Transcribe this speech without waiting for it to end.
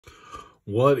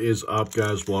What is up,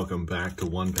 guys? Welcome back to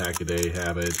One Pack a Day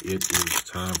Habit. It is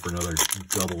time for another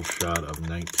double shot of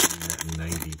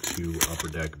 1992 Upper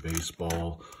Deck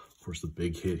Baseball. Of course, the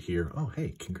big hit here. Oh,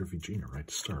 hey, Ken Griffey Jr. right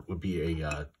to start would be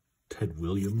a Ted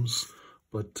Williams,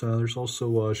 but there's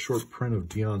also a short print of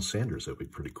Deion Sanders. That would be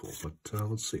pretty cool. But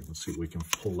let's see what we can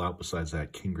pull out besides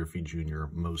that Ken Griffey Jr.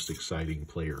 most exciting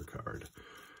player card.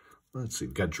 Let's see.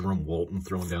 We've got Jerome Walton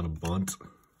throwing down a bunt.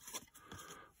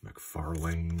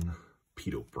 McFarlane.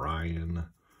 Pete O'Brien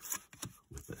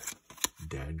with the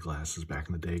dad glasses back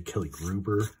in the day. Kelly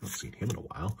Gruber, haven't seen him in a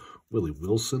while. Willie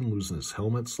Wilson losing his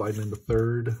helmet, sliding into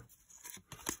third.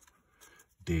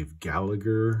 Dave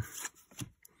Gallagher.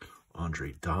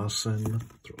 Andre Dawson.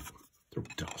 Throw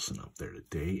Dawson up there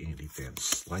today. Andy Van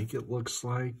Slyke, it looks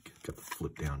like. Got the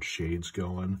flip down shades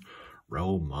going.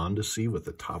 Raul Mondesi with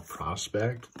the top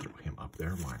prospect. Throw him up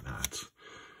there, why not?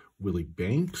 Willie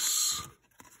Banks.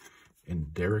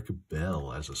 And Derek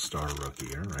Bell as a star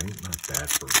rookie. All right, not bad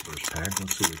for a first pack.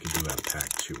 Let's see what we can do out of pack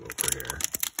 2 over here.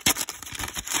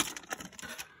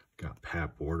 Got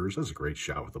Pat Borders. That's a great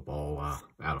shot with the ball out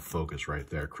of focus right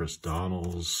there. Chris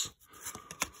Donnells.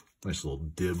 Nice little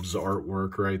Dibs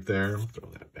artwork right there. Throw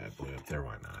that bad boy up there.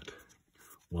 Why not?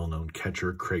 Well-known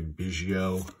catcher Craig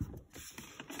Biggio.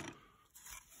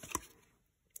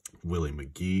 Willie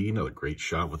McGee. Another great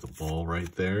shot with the ball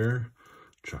right there.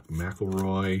 Chuck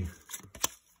McElroy,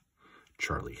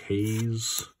 Charlie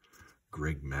Hayes,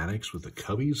 Greg Maddux with the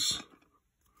Cubbies,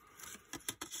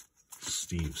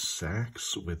 Steve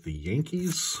Sachs with the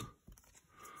Yankees,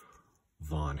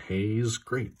 Vaughn Hayes,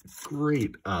 great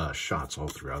shots all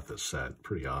throughout this set.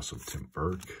 Pretty awesome. Tim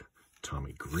Burke,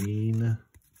 Tommy Green,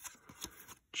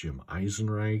 Jim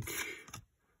Eisenreich,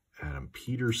 Adam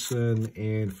Peterson,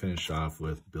 and finish off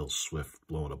with Bill Swift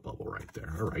blowing a bubble right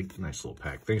there. All right, nice little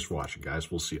pack. Thanks for watching, guys.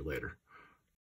 We'll see you later.